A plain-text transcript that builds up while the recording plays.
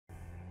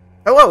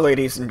Hello,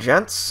 ladies and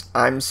gents.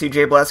 I'm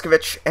CJ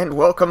Blaskovich, and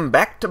welcome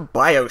back to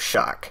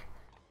Bioshock.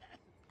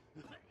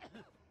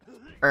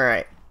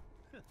 Alright.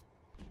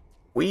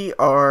 We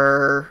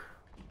are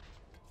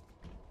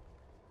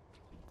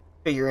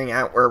figuring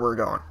out where we're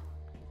going.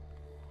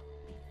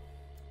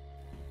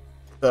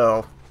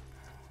 So,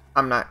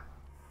 I'm not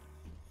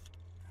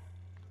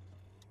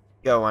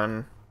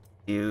going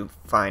to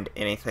find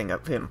anything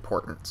of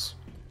importance.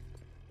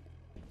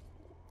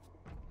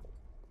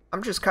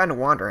 I'm just kind of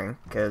wandering,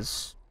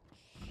 because,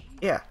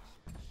 yeah.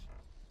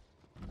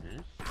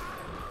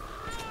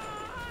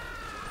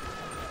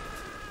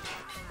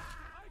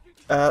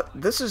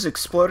 This is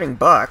Exploding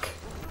Buck.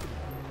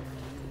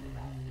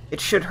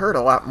 It should hurt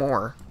a lot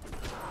more.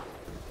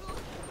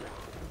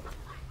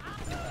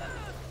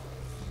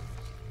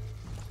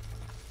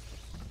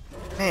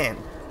 Man.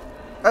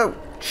 Oh,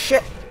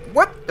 shit.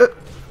 What?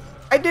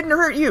 I didn't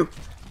hurt you.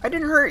 I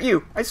didn't hurt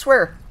you. I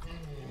swear.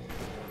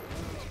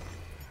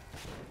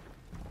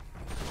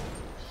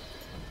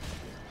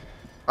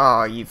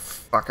 Aw, you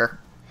fucker.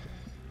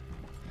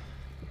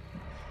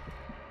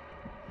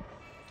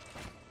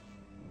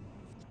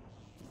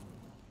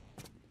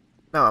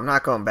 No, I'm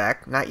not going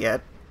back. Not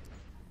yet.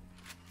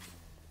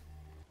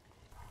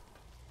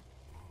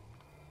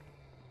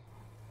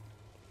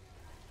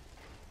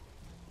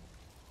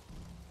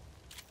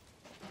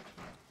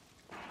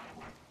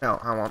 No,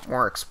 I want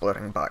more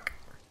Exploding Buck.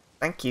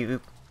 Thank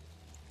you.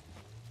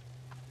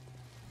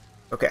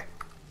 Okay.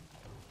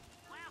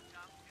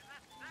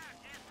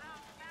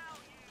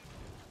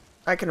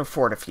 I can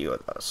afford a few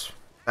of those.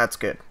 That's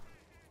good.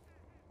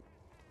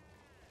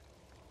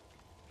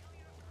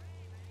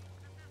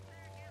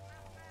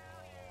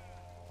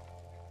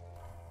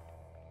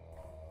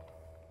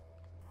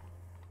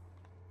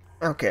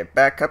 Okay,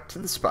 back up to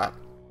the spot.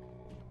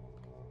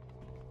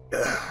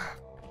 Ugh.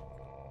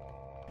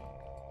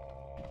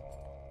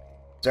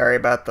 Sorry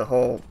about the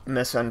whole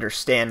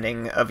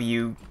misunderstanding of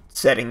you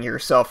setting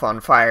yourself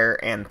on fire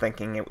and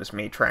thinking it was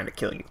me trying to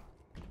kill you.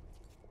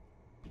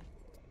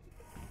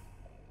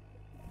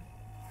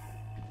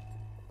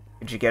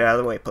 Could you get out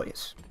of the way,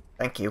 please?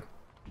 Thank you.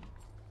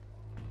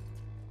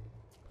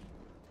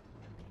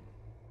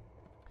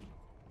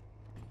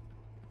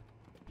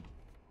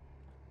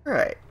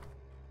 Alright.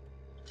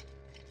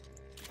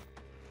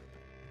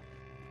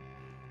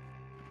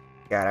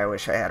 God, I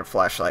wish I had a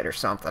flashlight or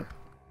something.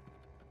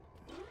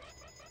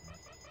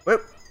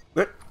 Whoop,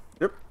 whoop,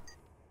 whoop.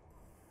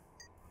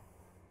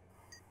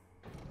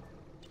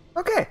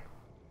 Okay.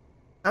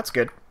 That's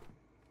good.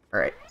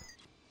 Alright.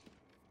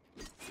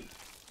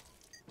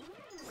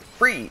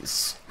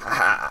 Freeze!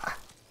 Haha!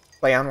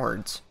 Play on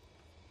words.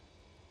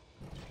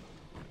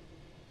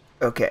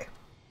 Okay.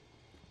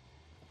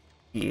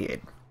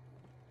 Good.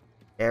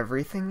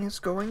 Everything is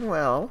going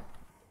well.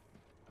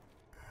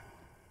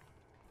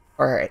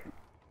 Alright.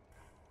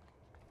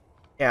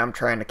 Yeah, I'm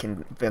trying to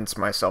convince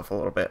myself a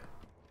little bit.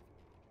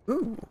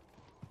 Ooh.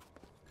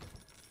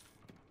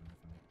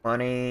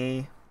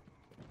 Money.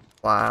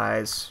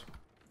 Flies.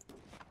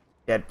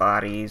 Dead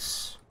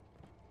bodies.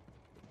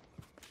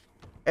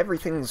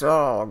 Everything's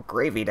all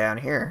gravy down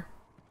here.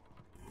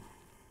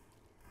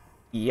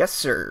 Yes,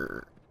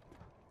 sir.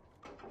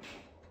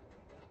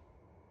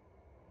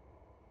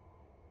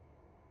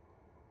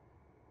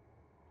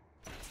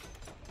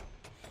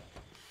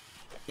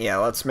 Yeah,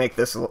 let's make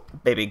this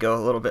baby go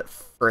a little bit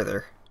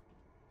further.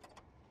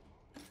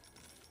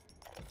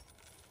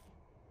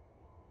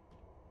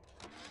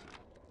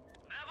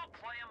 Never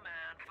play a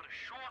man for the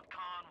short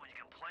con when you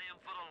can play him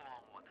for the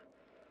long one.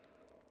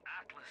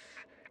 Atlas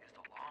is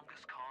the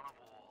longest con of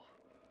all.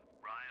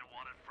 Ryan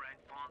wanted Frank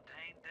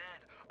Fontaine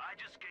dead. I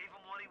just gave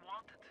him what he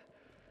wanted.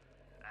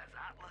 As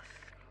Atlas,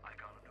 I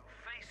got a new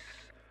face,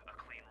 a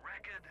clean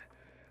record,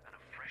 and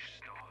a fresh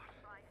start.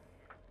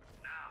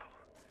 Now,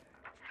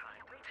 it's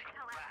time to take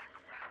back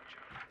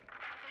Rapture.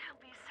 They'll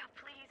be so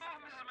pleased.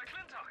 Oh, Mrs.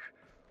 McClintock!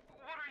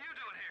 What are you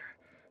doing here?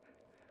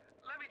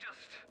 Let me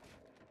just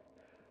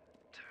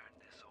turn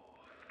this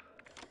off.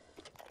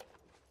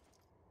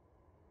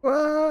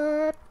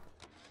 What?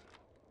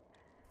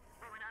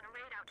 We went on a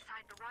raid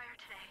outside the wire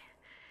today.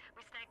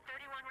 We snagged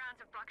 31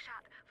 rounds of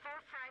buckshot, 4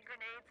 frag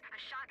grenades, a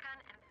shotgun,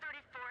 and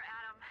 34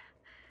 Atom.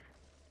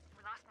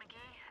 We lost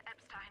McGee,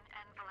 Epstein,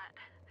 and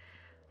Vallette.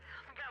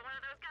 We got one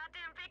of those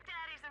goddamn big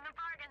daddies in the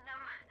bargain,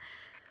 though.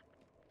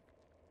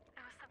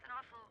 It was something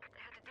awful they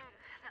had to do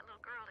to that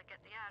little girl to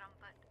get the Atom,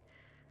 but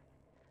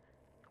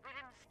we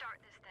didn't start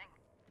this thing.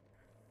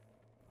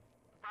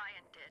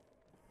 Ryan did.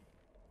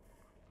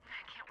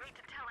 I can't wait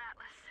to tell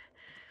Atlas.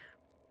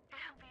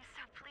 He'll be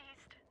so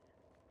pleased.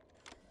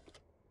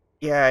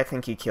 Yeah, I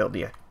think he killed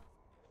you.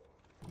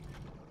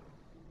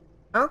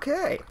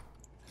 Okay.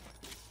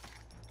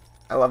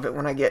 I love it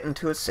when I get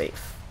into a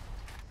safe.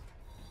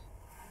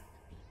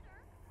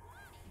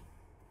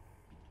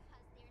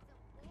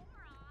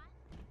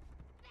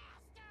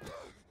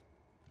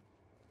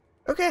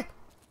 Okay.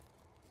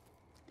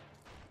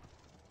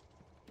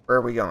 Where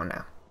are we going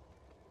now?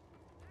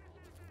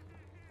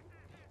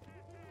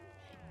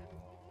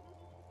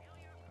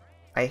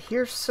 I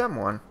hear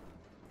someone.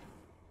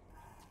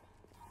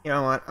 You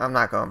know what? I'm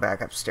not going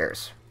back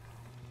upstairs.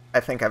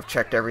 I think I've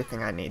checked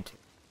everything I need to.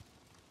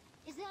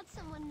 Is that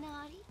someone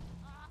naughty?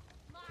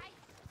 My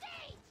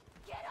stage!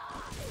 Get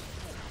off!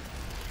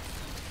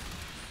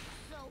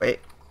 So Wait.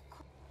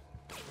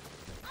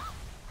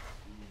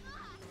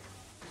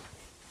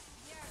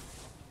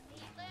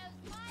 He lives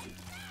my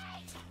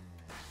stage!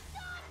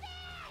 Stop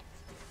it!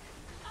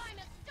 I'm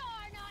a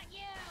star, not you!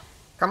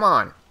 Come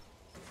on.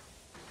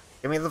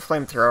 Give me the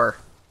flamethrower.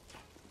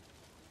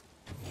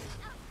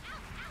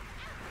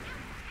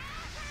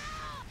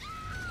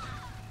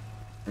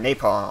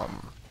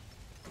 Napalm.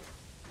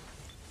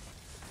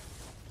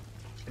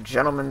 A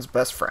gentleman's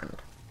best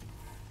friend.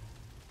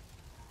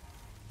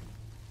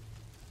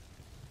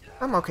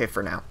 I'm okay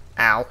for now.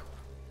 Ow.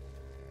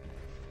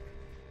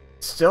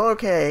 Still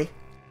okay.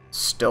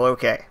 Still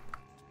okay.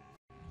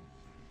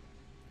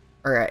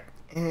 Alright.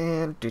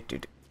 And do.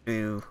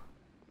 You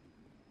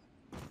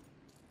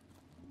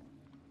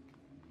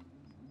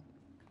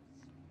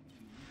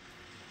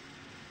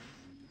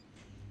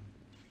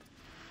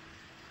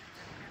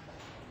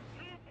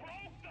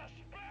broke the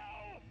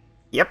spell!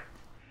 Yep.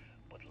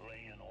 But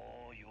laying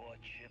all your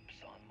chips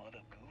on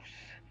Mother Goose,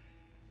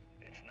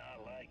 it's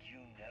not like you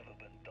never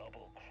been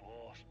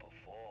double-crossed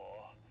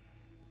before.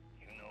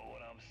 You know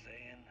what I'm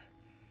saying?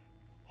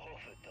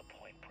 Hoof it to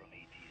Point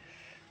Prometheus.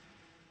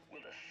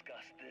 We'll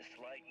discuss this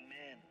like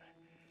men.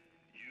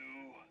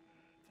 You,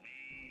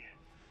 me,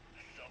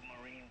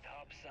 submarine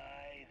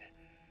topside,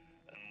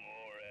 and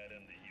more at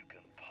him than you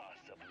can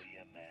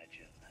possibly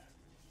imagine.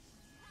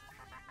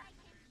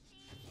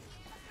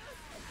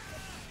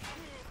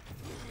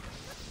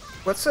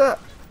 What's up?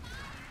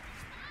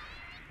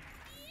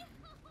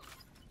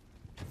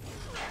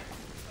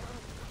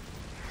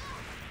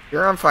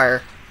 You're on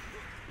fire.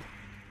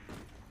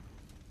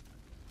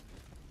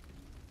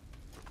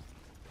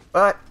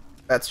 But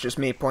that's just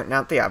me pointing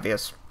out the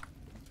obvious.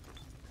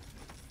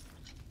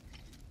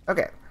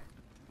 Okay.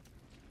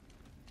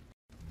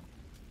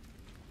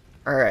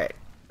 Alright.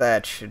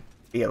 That should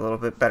be a little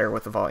bit better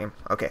with the volume.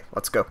 Okay,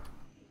 let's go.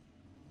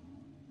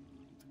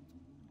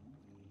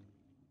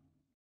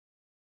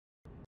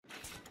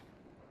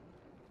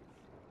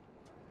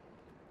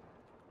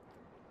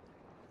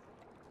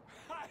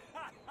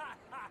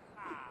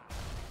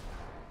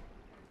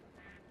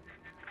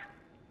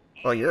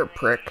 Well, you're a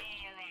prick.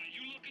 Alright,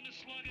 you looking to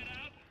slug it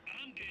out?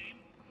 I'm game.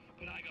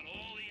 But I got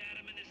all the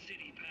atom in the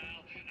city,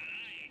 pal, and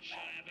I ain't shy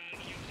about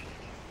using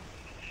it.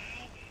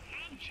 Now,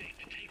 I'm Jake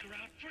to take her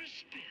out for a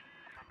spin.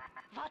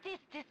 What is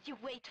this you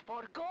wait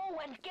for? Go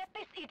and get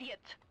this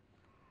idiot!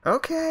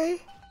 Okay.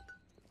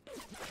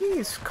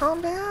 Jeez,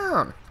 calm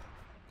down.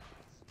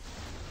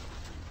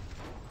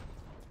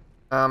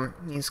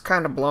 He's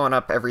kind of blowing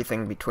up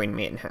everything between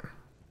me and him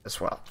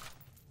as well.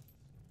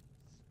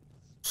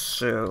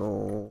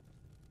 So...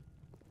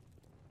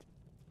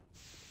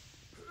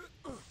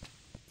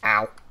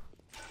 Ow.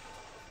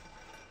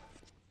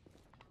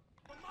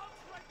 The mom's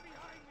right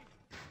behind me.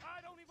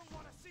 I don't even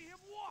want to see him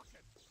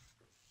walking.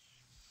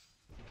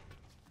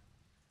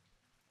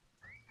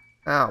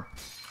 Ow.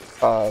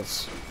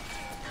 Balls.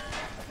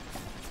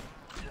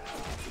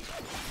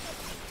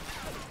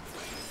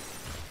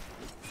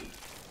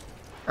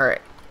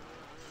 Alright.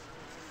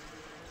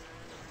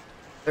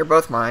 They're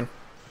both mine.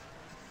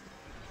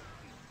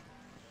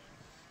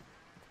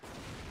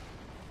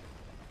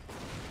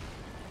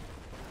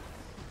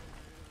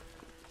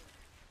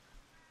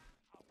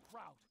 I'm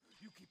proud.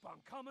 You keep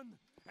on coming,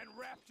 and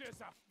Rapture's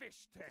a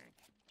fish tank.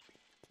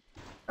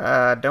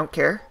 Don't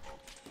care.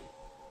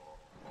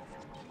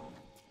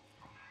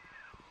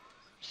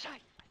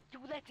 Shite! You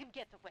let him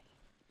get away.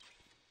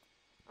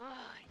 Oh,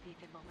 I need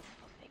a moment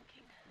for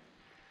thinking.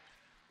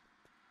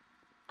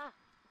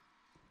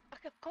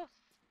 Of course.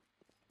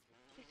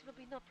 This will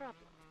be no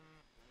problem.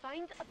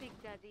 Find a Big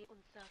Daddy and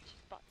search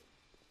his body.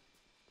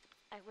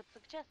 I would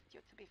suggest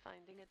you to be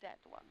finding a dead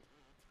one.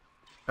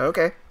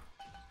 Okay.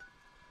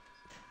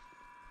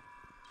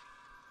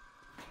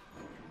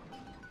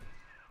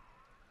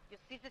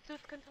 You see the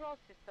suit control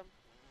system?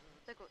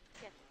 So good,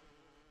 yes.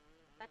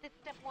 That is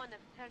step one of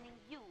turning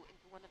you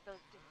into one of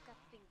those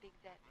disgusting Big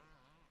Daddies.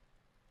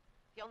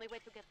 The only way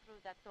to get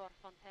through that door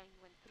Fontaine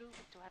went through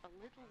is to have a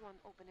little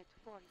one open it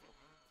for you.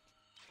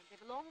 And they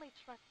will only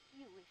trust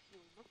you if you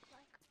look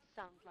like,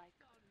 sound like,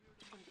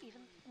 and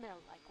even smell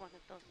like one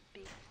of those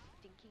big,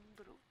 stinking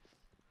brutes.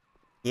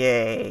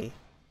 Yay.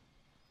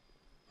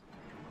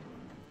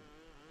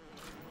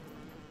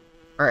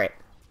 Alright,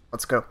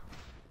 let's go.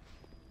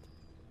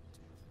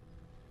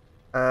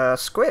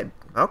 Squid.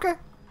 Okay.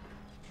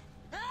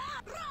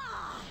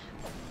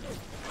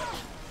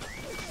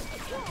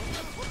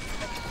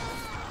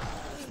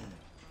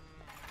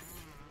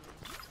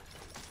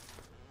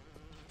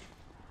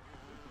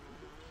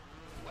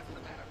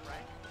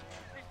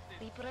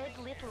 We bred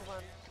little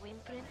ones to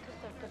imprint to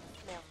certain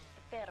smells,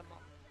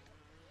 pheromone.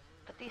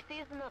 But this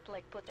is not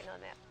like putting on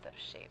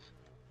aftershave.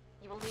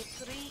 You will need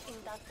 3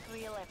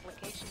 industrial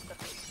applications of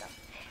this stuff,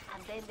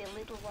 and then the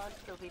little ones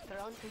will be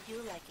thrown to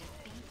you like a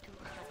bee to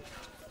honey.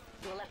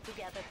 You'll have to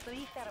gather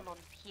 3 pheromones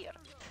here,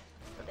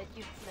 so that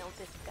you smell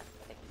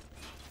disgusting.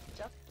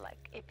 Just like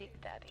a big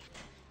daddy.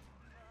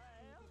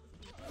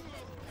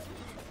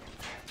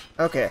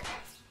 Okay.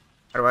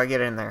 How do I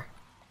get in there?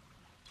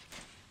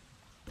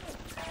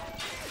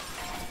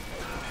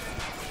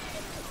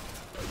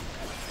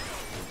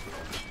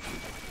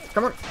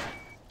 Come on.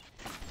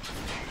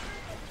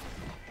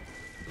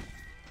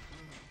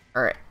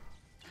 Alright.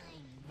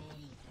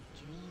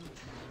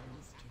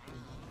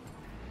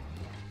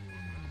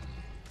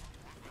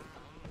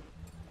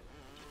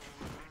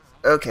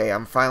 Okay,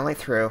 I'm finally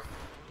through.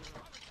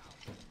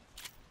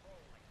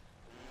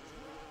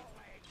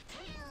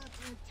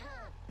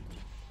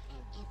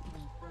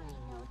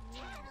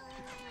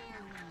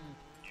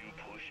 You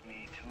push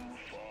me too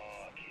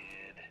far,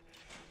 kid.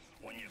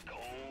 When you're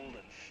cold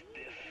and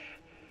stiff,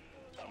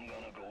 I'm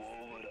gonna go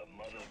over to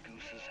Mother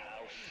Goose's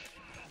house,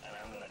 and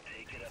I'm gonna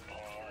take it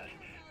apart,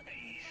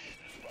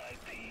 piece by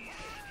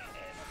piece,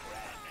 and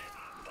brat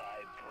by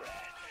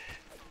brat.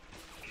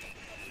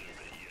 Consider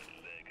it your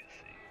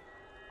legacy.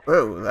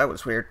 Whoa, that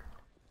was weird.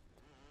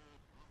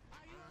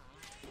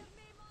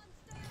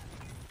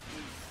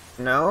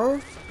 No?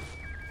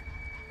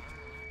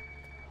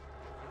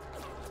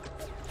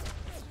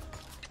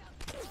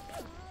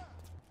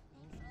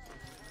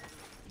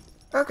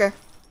 Okay.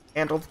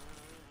 Handled.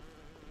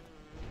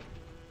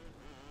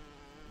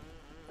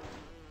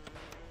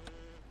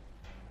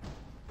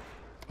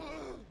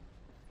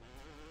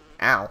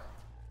 Ow.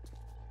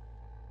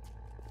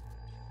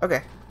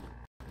 Okay.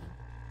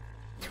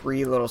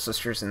 3 little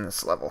sisters in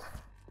this level.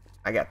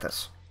 I got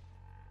this.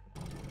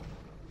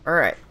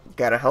 Alright.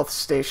 Got a health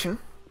station.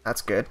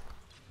 That's good.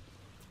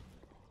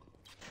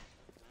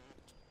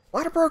 A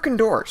lot of broken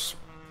doors.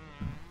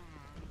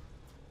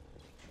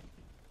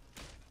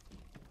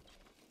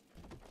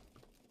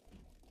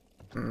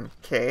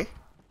 Okay.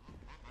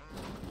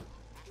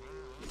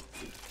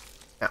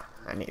 No,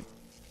 I need...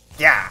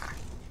 Yeah!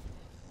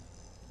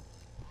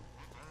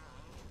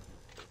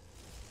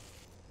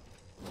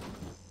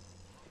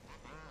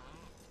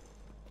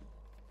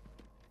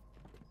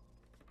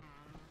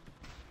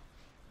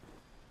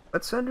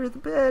 What's under the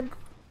bed?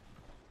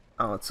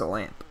 Oh, it's a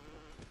lamp.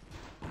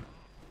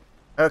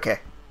 Okay.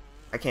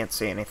 I can't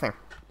see anything.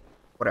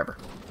 Whatever.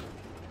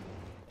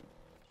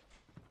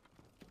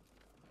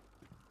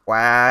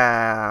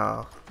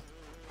 Wow.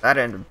 That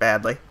ended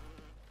badly.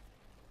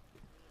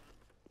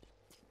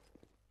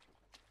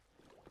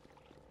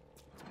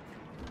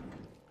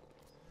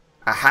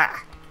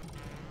 Aha!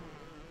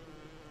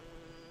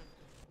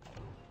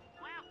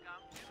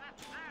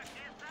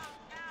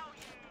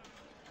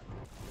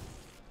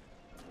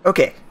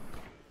 Okay.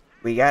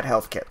 We got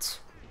health kits.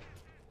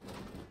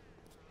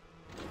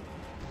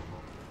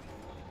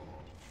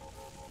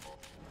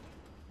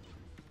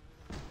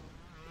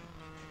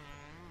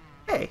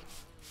 Hey.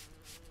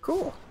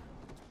 Cool.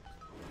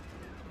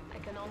 I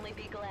can only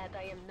be glad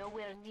I am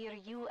nowhere near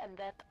you and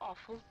that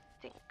awful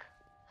stink.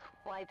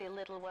 Why the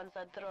little ones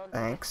are drawn to the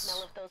Thanks.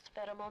 smell of those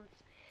pheromones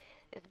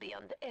is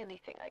beyond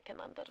anything I can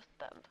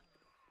understand.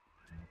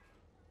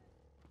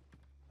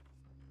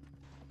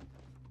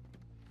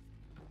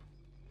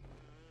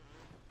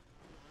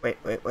 Wait.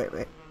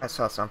 I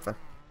saw something.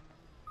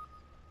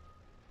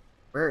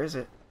 Where is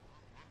it?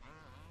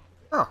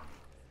 Oh.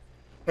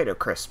 Potato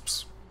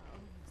crisps.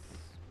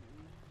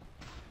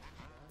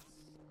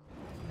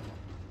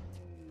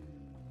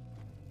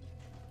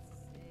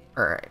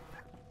 Alright.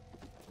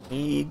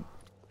 Need...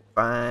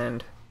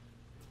 Find...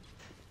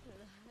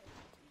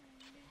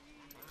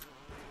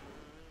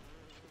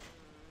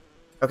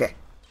 Okay.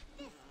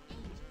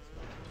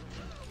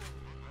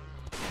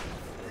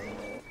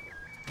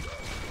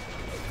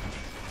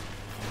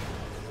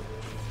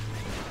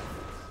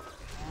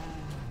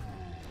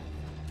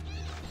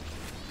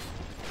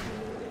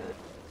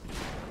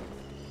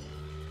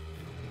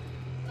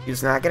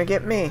 He's not gonna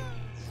get me.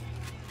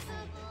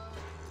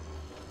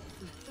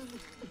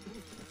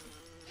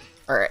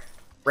 Alright.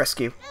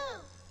 Rescue.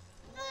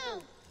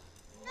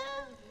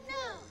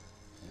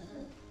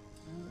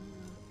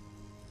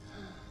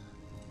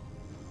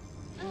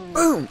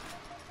 Boom!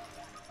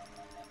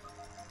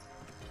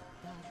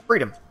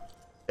 Freedom.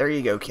 There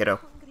you go, kiddo.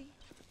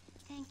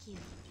 Thank you.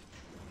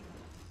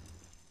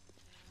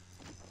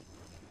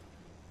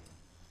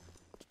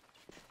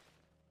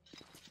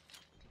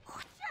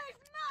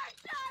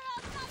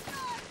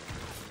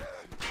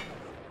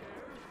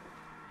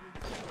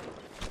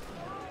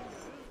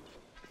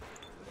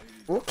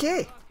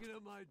 Okay.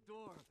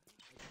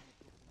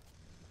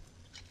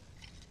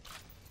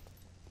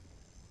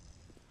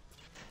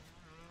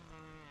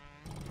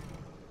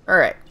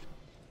 Alright.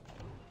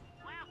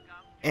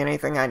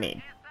 Anything I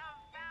need.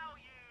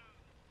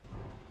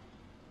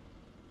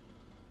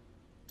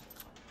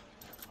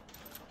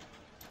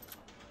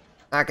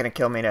 Not gonna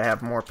kill me to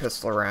have more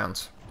pistol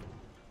rounds.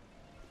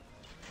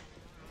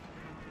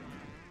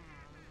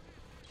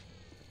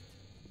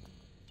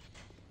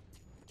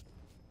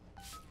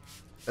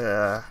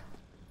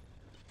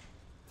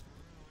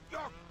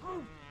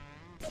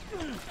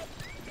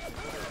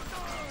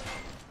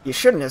 You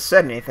shouldn't have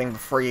said anything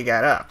before you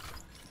got up.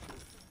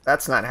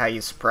 That's not how you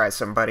surprise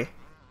somebody.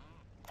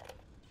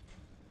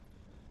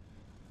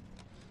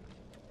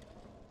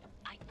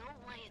 I know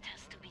why it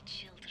has to be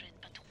children,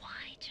 but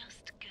why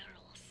just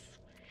girls?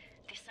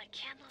 This I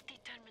cannot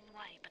determine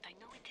why, but I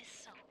know it is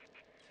so.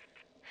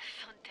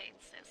 Fontaine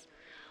says,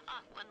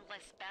 one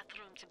less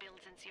bathroom to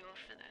build in the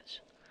orphanage.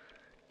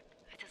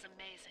 It is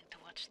amazing to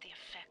watch the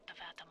effect of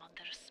Atom on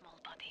their small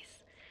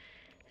bodies.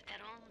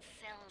 Their own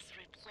cells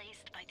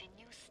replaced by the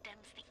new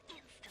stems the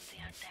instant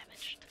they are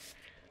damaged.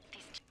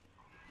 This is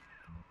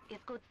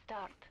good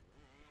start.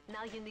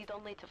 Now you need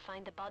only to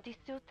find the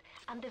bodysuit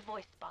and the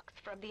voice box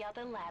from the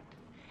other lab,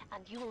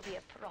 and you will be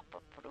a proper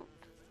brute.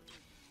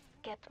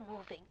 Get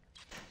moving.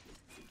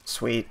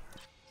 Sweet.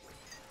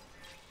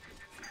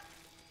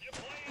 You're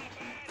playing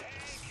a bad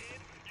hand,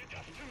 kid. You're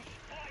just too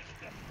spiced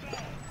to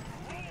spell.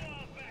 Roll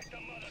on back to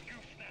Mother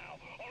Goose now,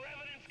 or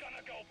everything's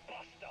gonna go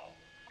busto.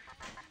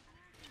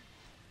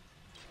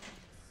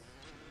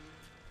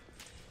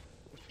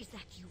 Is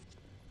that you?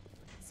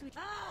 Sweet.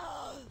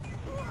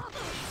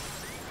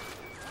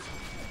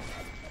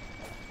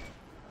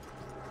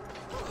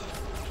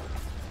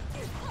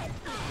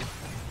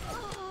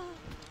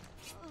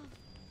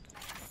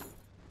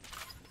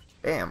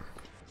 Damn.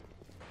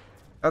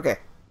 Okay.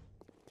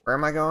 Where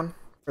am I going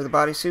for the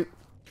bodysuit?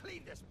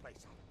 Clean this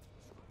place up.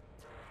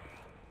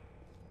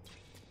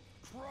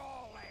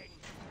 Crawling.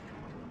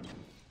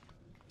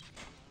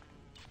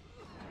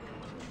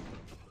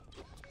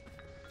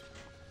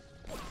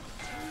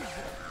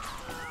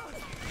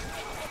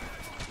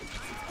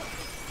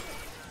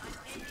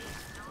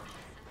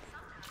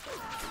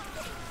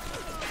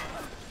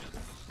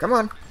 Come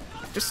on.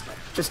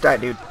 Just die,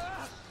 dude.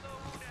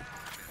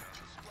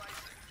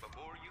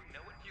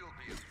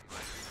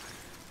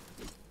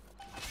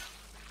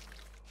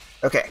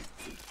 Okay.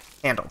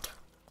 Handled.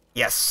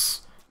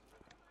 Yes.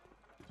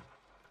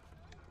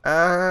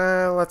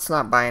 Let's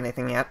not buy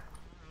anything yet.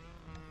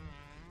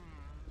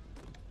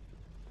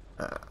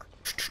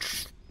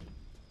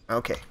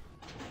 Okay.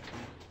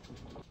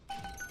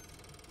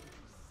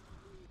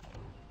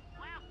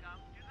 Welcome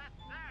to the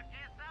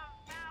circus of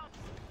Mouth.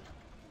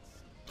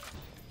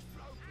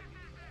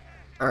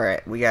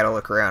 Alright, we gotta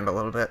look around a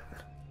little bit.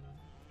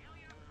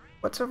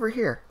 What's over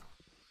here?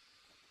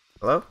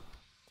 Hello?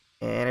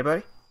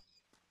 Anybody?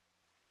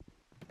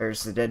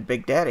 There's the dead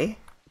Big Daddy.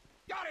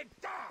 Got it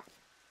down.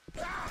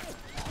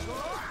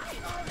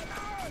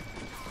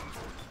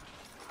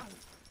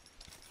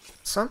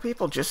 Some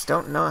people just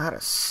don't know how to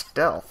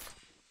stealth.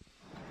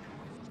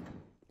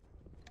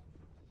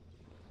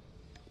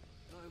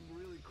 I'm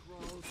really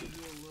crawling to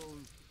you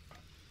alone.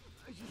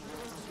 I just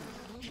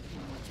want you to come.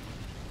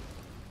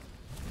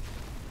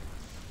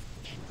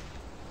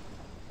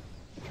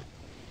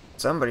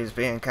 Somebody's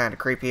being kind of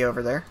creepy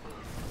over there.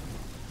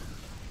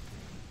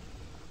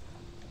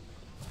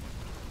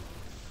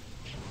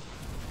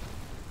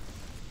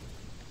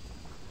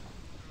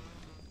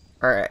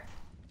 Alright.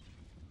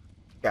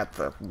 Got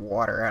the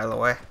water out of the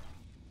way.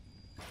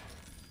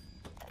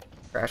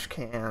 Trash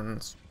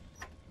cans.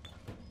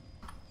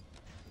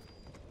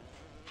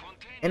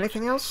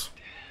 Anything else?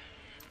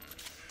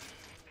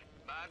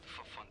 Bad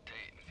for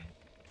Fontaine.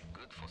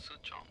 Good for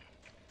Suchong.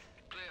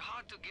 Play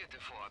hard to get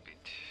it for a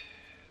bit.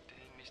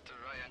 Then Mr.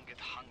 Ryan get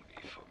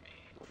hungry for me.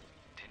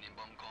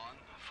 Tenenbaum gone,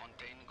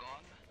 Fontaine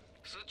gone.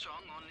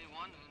 Suchong only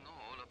one who know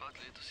all about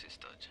little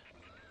sister.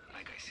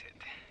 Like I said,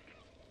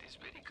 it's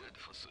very good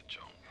for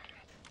Suchong.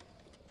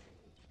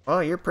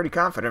 Well, you're pretty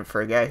confident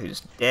for a guy who's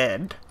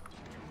dead.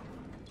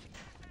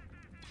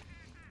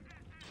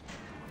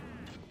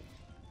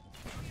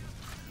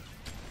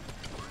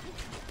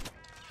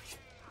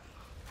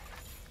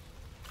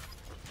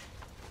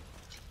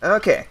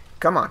 Okay,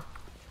 come on.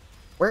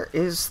 Where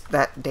is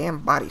that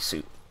damn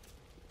bodysuit?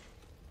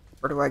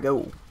 Where do I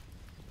go?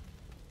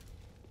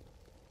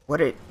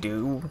 What'd it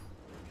do?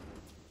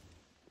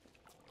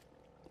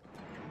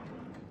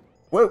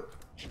 Whoa!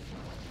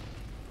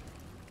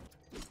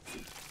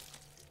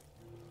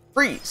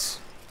 Freeze!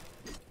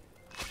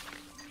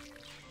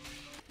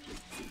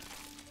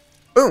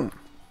 Boom!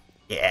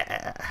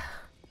 Yeah.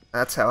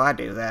 That's how I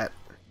do that.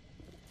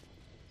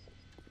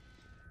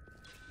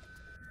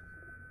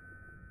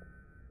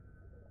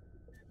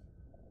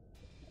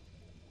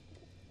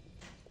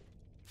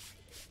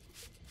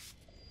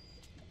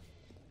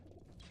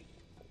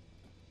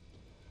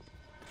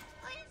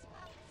 Please,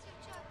 Officer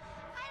Chuck.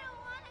 I don't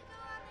want to go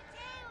on the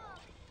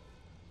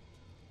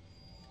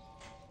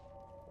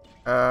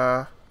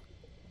table.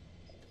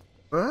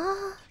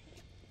 What?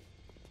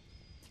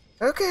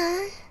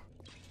 Okay.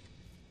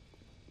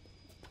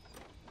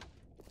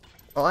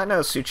 Well, I know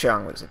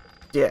Suchong was a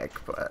dick,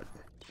 but...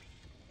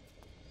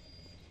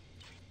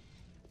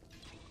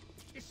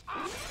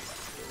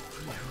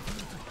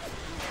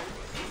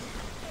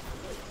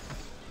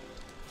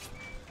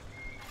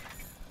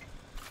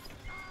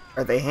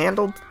 Are they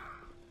handled?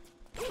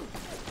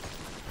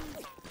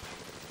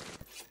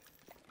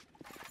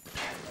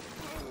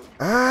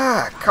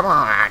 Ah, come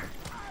on!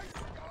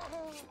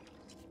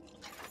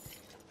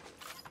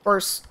 Of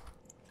course,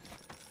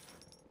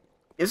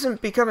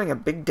 isn't becoming a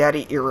Big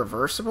Daddy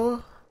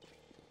irreversible?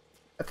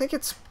 I think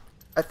it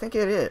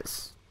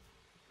is.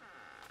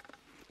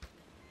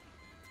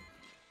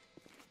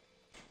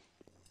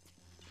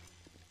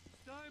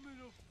 Simon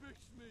will fix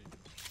me.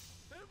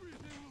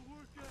 Everything will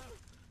work out.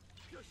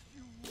 Just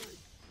you wait.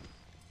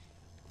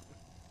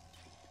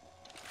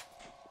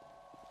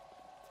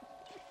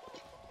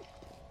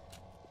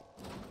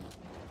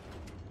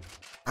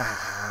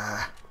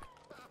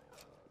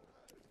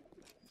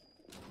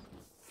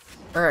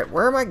 Alright,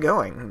 where am I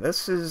going?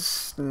 This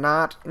is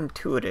not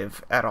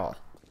intuitive at all.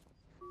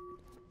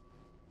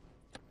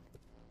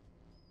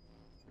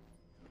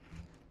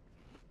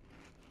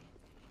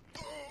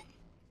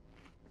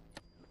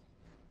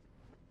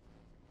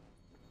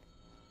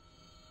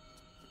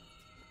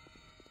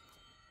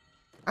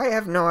 I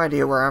have no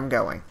idea where I'm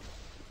going.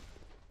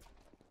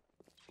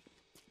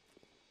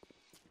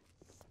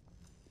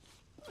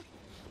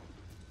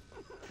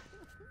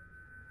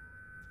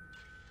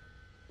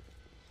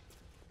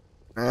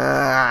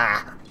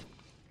 Ah.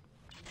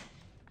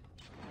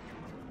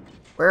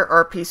 Where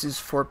are pieces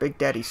for Big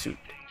Daddy suit?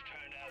 Things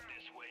turned out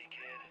this way,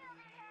 kid.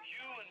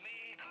 You and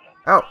me could have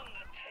Oh. run the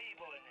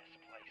table in this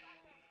place.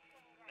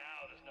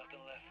 Now there's nothing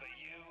left for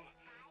you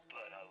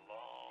but a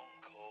long,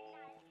 cold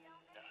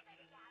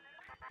nothing.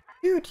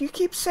 Dude, you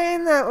keep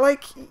saying that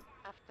like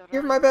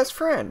you're my best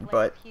friend,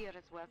 but Here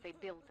is where they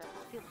build their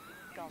filthy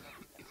skulls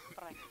and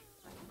strike.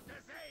 Find the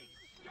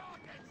pieces of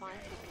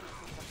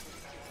this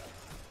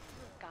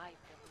sky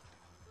build.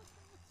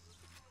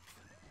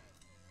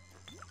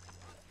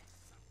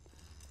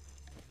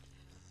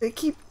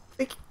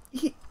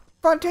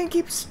 Fontaine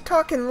keeps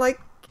talking like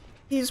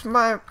he's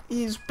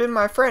been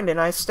my friend and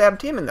I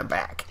stabbed him in the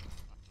back.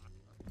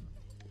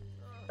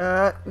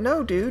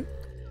 No, dude.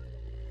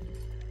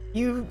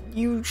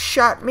 You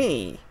shot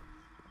me.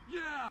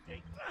 Yeah.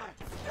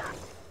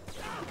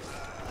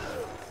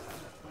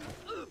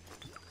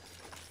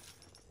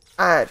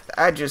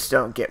 I just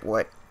don't get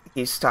what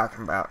he's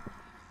talking about.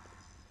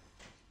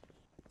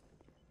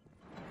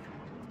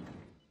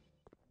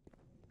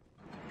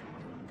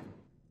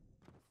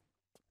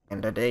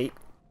 Candidate.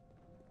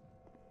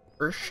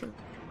 Version.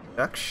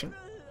 Production.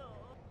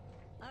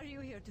 Are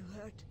you here to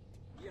hurt?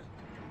 You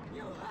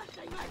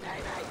hurting my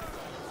baby.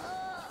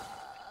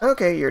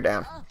 Okay, you're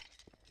down.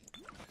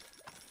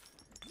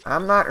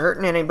 I'm not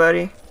hurting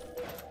anybody.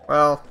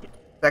 Well,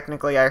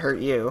 technically I hurt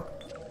you.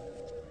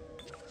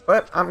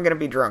 But I'm gonna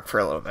be drunk for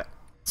a little bit.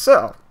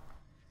 So.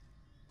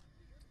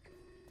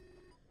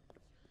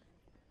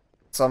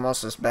 It's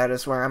almost as bad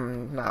as where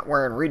I'm not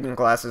wearing reading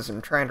glasses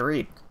and trying to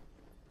read.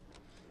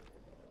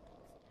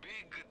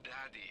 Big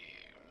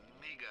Daddy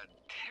make a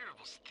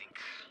terrible stink.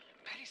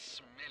 Very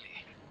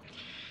smelly.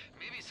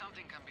 Maybe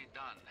something can be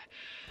done.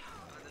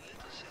 But the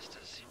little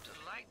sisters seem to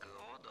like the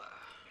odor.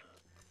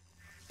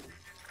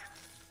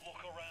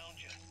 Look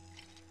around you.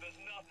 There's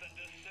nothing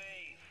to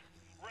save.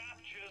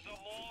 Rapture's a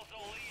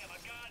mausoleum, a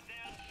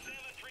goddamn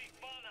cemetery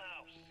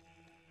funhouse.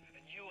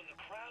 And you and the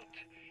crowd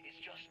is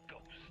just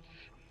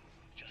ghosts.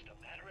 Just a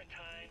matter of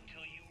time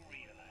till you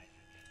realize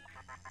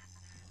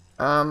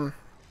it.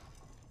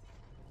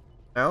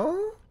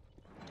 No?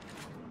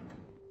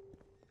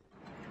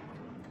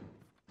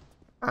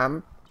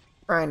 I'm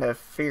trying to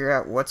figure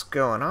out what's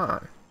going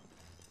on.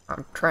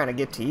 I'm trying to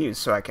get to you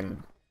so I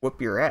can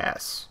whoop your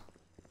ass.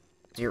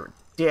 You're a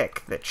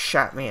dick that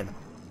shot me and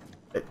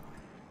that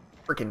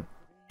freaking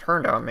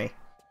turned on me.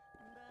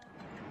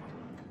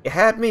 You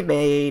had me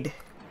made.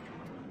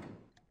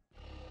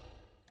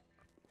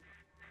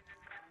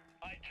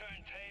 I'd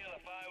turn tail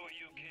if I were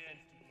you, kid.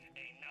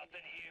 Ain't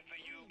nothing here for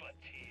you but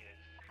tears.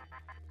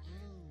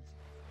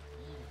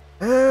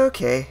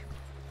 Okay.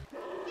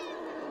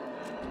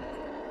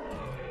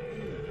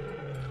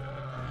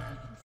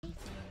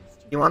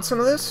 You want some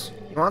of this?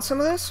 You want some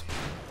of this?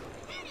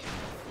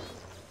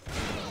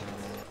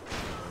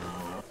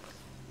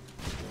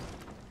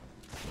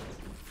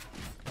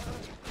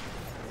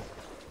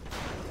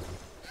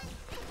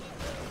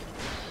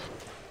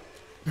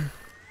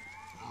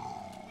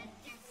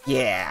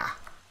 Yeah.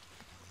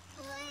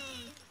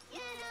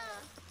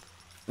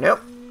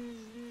 Nope.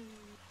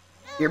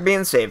 You're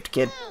being saved,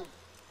 kid.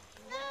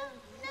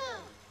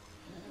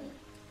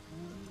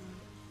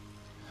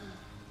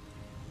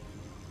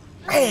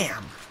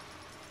 Bam!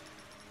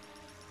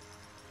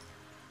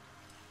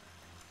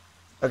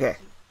 Okay.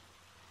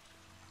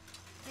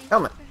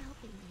 Helmet.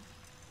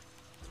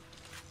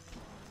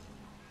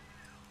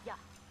 Yeah,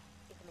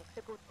 it makes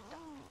a good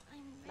start.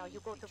 Now you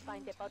go to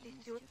find a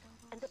bodysuit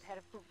and a pair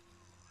of boots.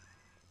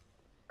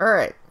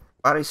 Alright.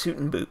 Bodysuit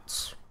and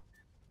boots.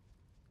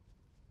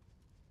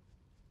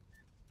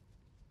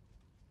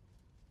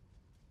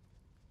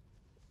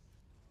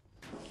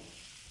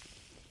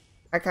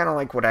 I kind of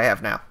like what I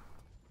have now.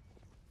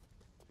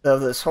 Though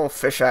this whole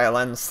fisheye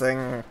lens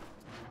thing...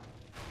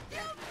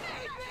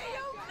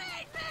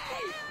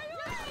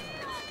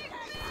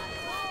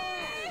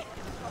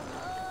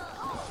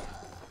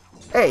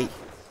 Hey!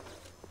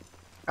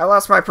 I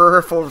lost my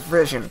peripheral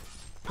vision.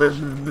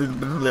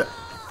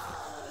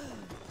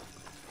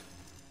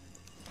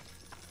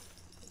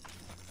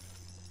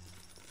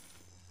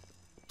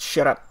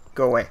 shut up.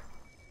 Go away.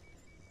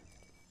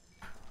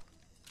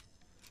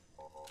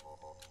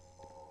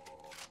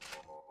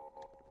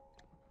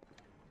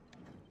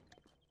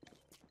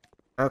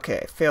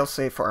 Okay,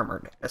 failsafe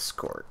armored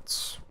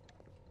escorts.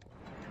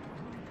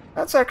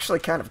 That's actually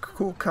kind of a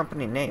cool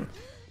company name.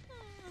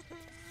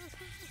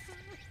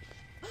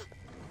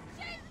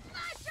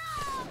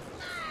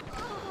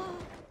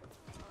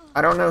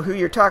 I don't know who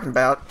you're talking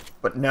about,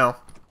 but no.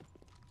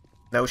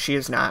 No, she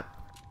is not.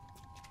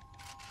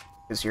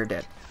 Because you're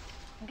dead.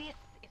 This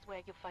is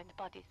where you find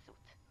bodysuit.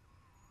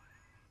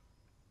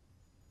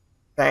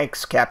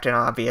 Thanks, Captain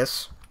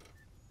Obvious.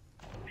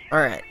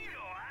 Alright,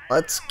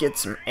 let's get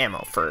some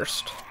ammo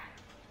first.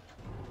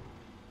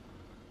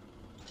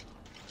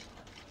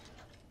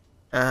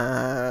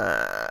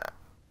 I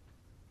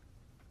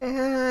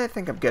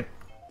think I'm good.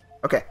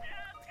 Okay.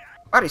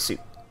 Bodysuit.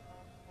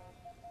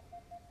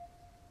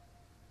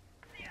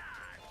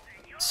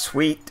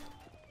 Sweet.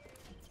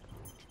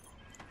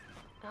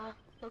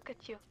 Look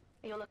at you.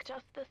 You look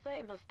just the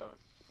same as those.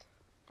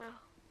 Oh,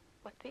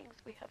 what things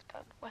we have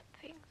done. What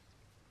things.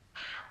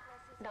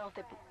 Now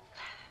the boots.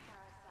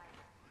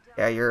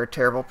 Yeah, you're a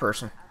terrible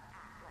person.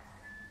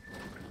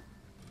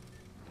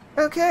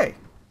 Okay.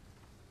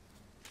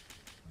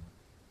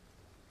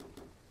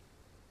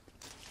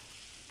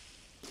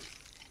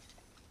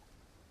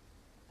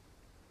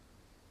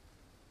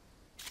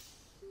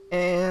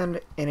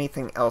 And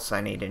anything else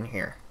I need in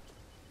here?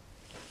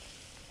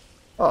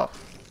 Oh,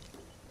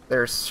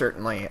 there's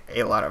certainly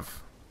a lot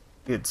of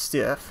good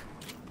stuff.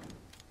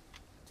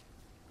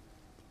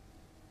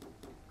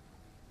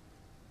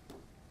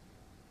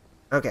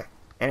 Okay,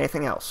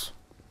 anything else?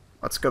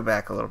 Let's go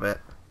back a little bit.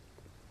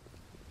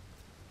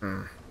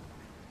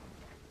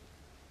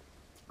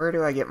 Where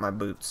do I get my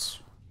boots?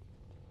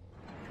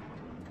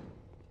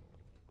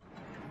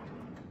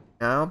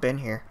 No, been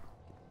here.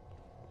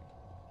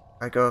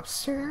 I go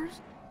upstairs?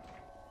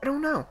 I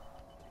don't know.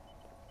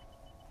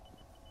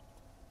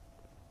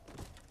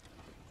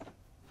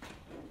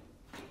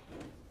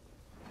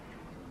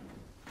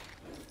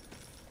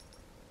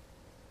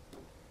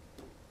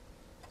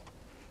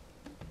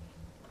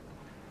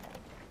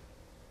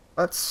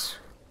 Let's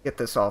get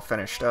this all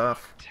finished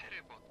off.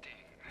 Terrible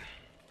thing.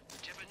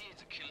 Japanese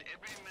kill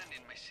every man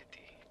in my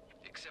city,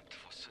 except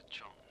for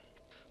Suchong.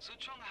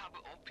 Suchong have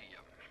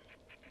opium.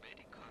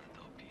 Very good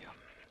opium.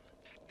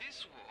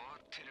 This war,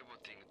 terrible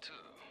thing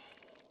too.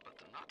 But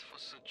not for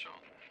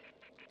Suchong.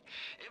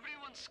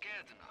 Everyone's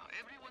scared now.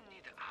 Everyone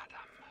need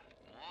Adam.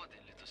 More than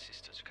little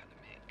sisters can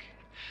make.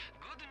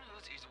 Good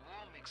news is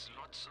war makes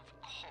lots of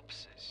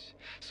corpses.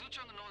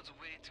 Suchong knows a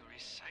way to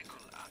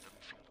recycle Adam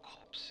from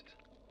corpses.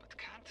 But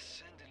can't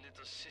send a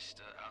little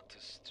sister out to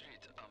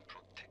street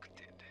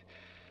unprotected.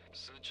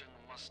 Suchong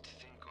must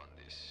think on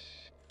this.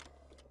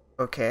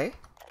 Okay.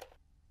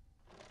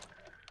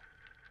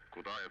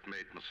 Could I have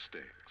made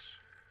mistakes?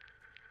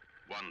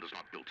 One does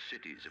not build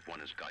cities if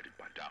one is guided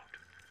by doubt.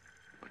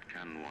 But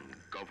can one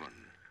govern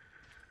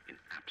in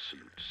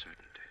absolute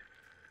certainty?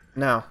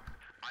 No.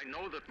 I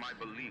know that my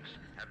beliefs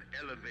have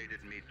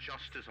elevated me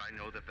just as I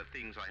know that the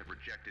things I have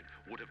rejected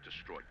would have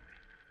destroyed me.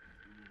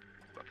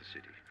 But the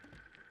city,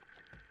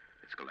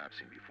 it's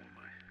collapsing before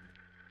my...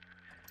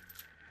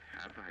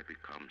 Have I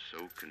become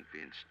so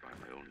convinced by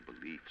my own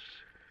beliefs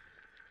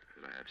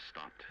that I have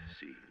stopped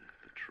seeing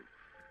the truth?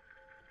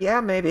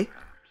 Yeah, maybe.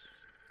 Perhaps.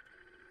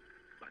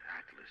 But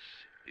Atlas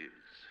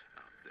is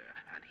out there,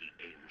 and he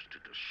aims to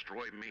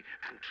destroy me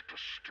and to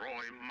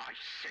destroy my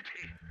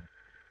city.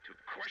 To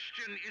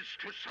question is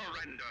to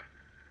surrender.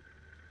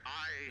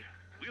 I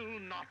will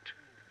not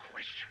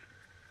question.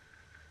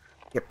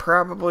 You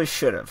probably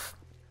should have.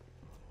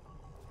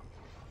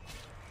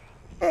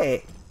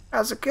 Hey,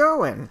 how's it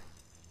going?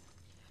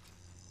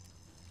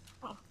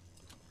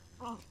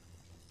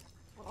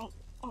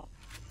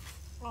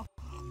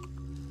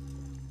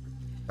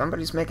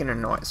 Somebody's making a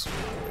noise.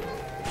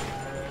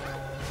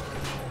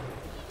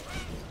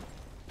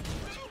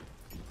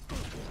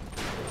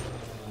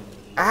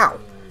 Ow!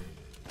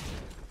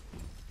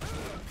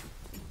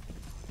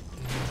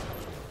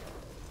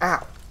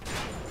 Ow.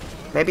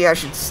 Maybe I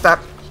should stop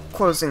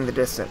closing the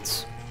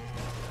distance.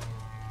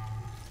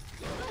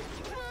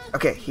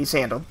 Okay, he's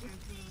handled.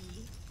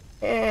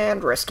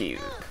 And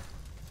rescued.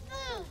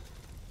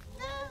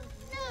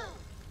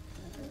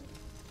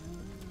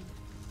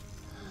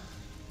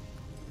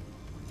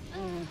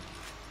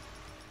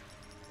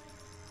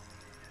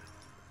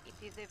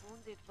 It is a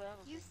wounded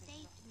world. You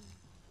saved me.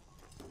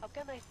 How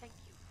can I thank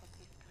you for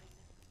this kindness?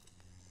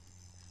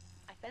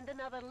 I send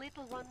another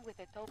little one with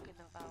a token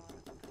of our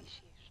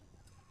appreciation.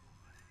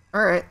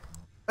 Alright.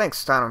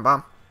 Thanks,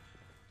 Tannenbaum.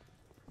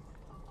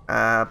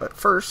 But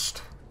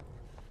first,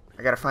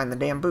 I gotta find the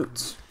damn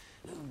boots.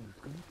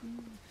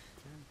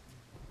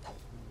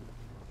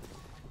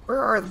 Where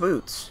are the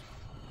boots?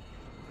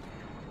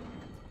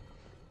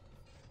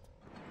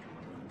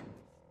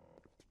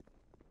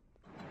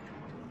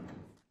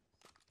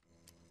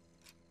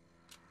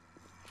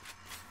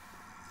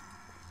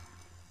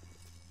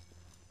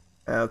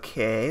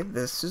 Okay,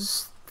 this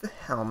is the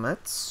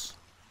helmets.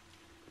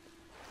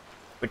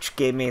 which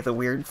gave me the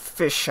weird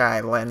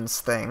fisheye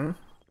lens thing,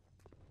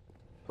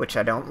 which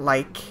I don't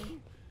like.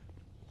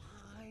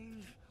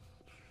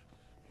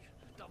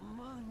 The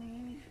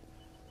money.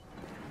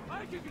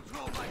 I can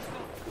control myself.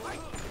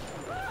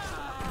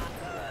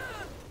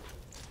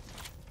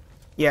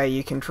 Yeah,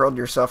 you controlled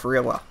yourself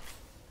real well.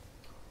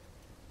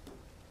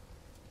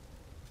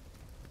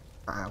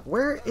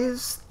 Where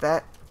is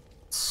that?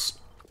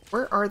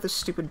 Where are the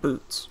stupid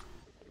boots?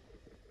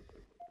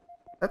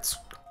 That's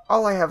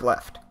all I have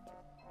left.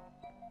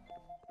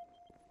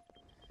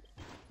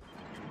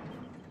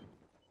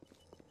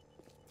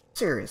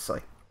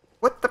 Seriously.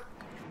 What the?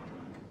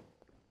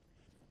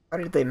 Why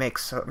did they make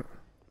so...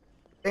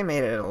 They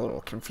made it a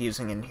little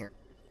confusing in here.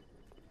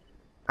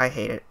 I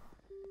hate it.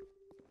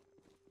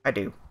 I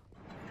do.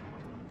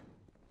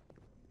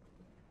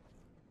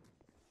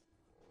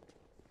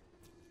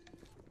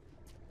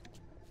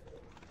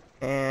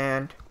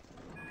 And...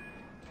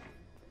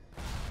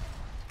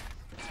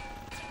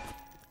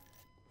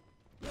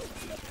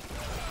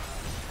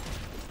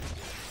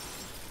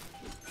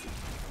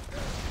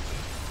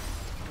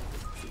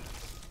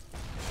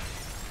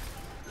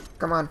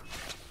 Come on.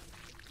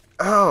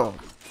 Oh!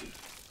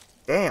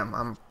 Damn,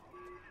 I'm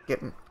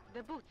getting...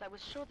 The boots. I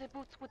was sure the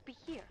boots would be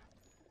here.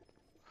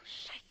 Oh,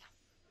 shit.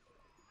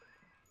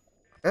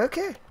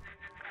 Okay.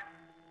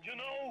 You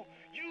know,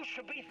 you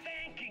should be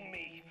thanking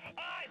me.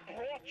 I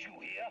brought you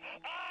here.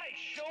 I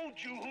showed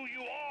you who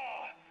you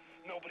are.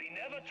 Nobody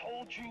never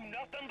told you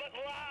nothing but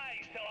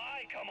lies till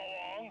I come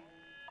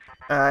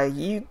along.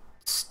 You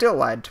still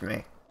lied to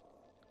me.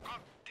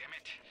 God damn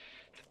it.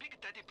 The Big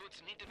Daddy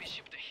boots need to be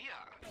shipped here,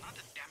 not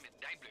a damn it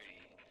library.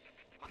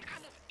 What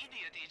kind of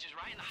idiot is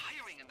Ryan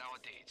hiring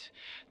nowadays?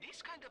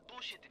 This kind of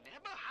bullshit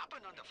never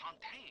happened on the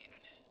Fontaine.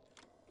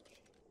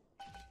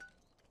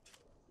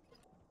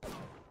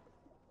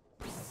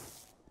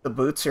 The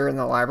boots are in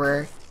the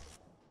library?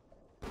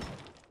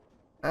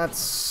 That's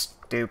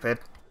stupid.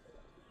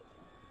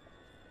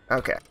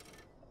 Okay.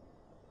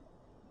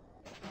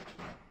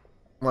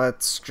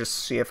 Let's just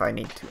see if I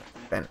need to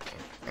invent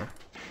anything.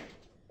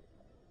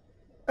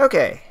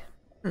 Okay.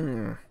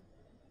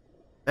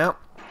 Nope.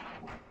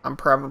 I'm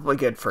probably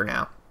good for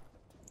now.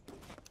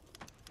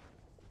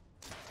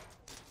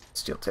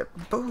 Steel tip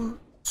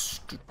boots.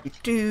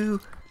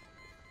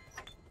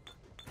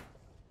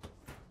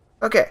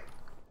 Okay.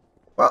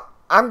 Well,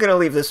 I'm gonna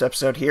leave this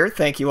episode here.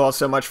 Thank you all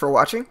so much for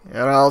watching,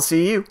 and I'll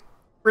see you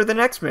for the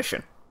next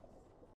mission.